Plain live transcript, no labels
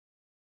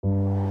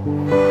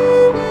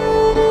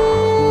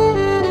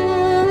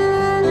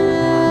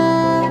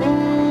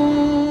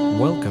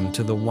Welcome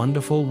to the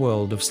wonderful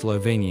world of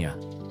Slovenia.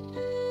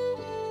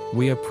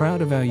 We are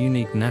proud of our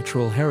unique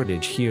natural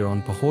heritage here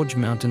on Pohorje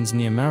Mountains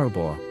near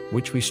Maribor,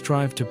 which we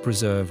strive to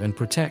preserve and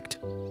protect.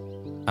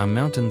 Our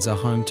mountains are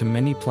home to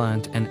many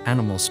plant and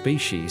animal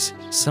species,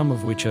 some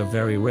of which are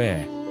very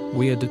rare.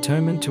 We are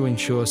determined to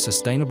ensure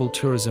sustainable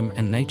tourism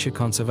and nature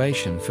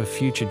conservation for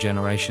future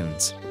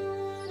generations.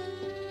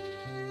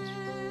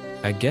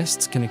 Our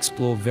guests can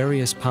explore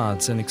various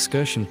paths and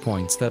excursion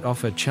points that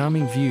offer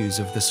charming views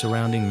of the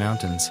surrounding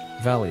mountains,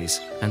 valleys,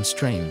 and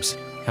streams.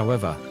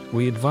 However,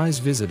 we advise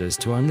visitors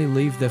to only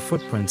leave their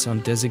footprints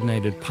on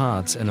designated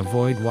paths and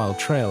avoid wild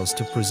trails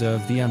to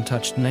preserve the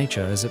untouched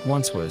nature as it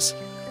once was.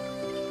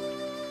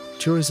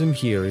 Tourism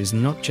here is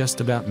not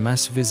just about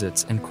mass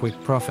visits and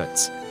quick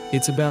profits.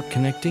 It's about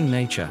connecting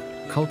nature,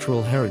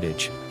 cultural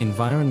heritage,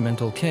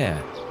 environmental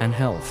care, and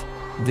health.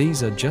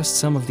 These are just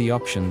some of the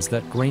options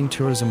that green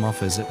tourism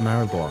offers at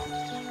Maribor.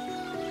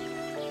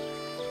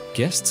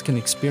 Guests can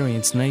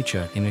experience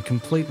nature in a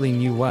completely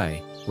new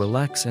way,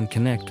 relax and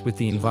connect with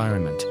the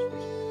environment.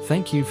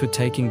 Thank you for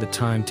taking the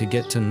time to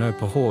get to know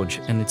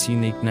Pohorje and its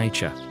unique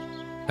nature.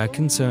 Our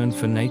concern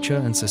for nature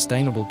and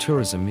sustainable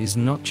tourism is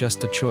not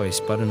just a choice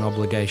but an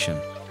obligation.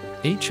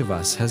 Each of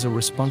us has a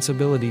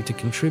responsibility to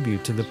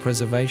contribute to the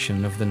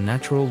preservation of the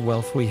natural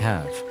wealth we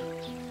have.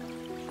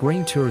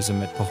 Green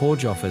tourism at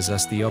Pohorje offers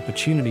us the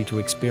opportunity to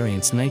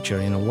experience nature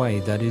in a way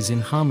that is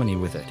in harmony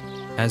with it.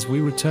 As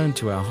we return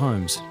to our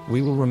homes,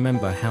 we will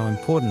remember how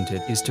important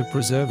it is to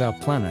preserve our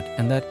planet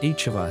and that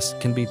each of us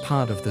can be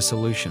part of the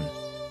solution.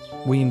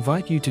 We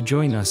invite you to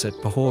join us at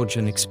Pohorje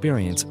and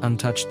experience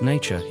untouched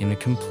nature in a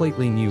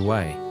completely new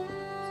way.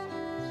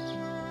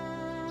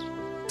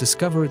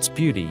 Discover its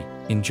beauty,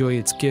 enjoy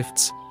its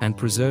gifts, and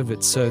preserve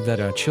it so that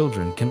our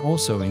children can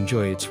also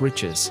enjoy its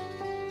riches.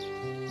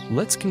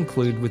 Let's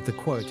conclude with the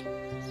quote,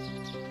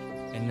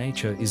 "And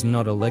nature is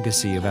not a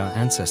legacy of our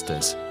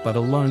ancestors, but a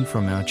loan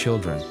from our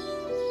children."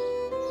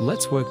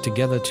 Let's work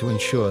together to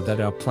ensure that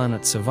our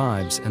planet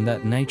survives and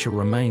that nature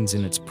remains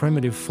in its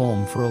primitive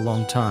form for a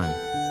long time.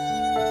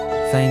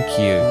 Thank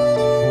you.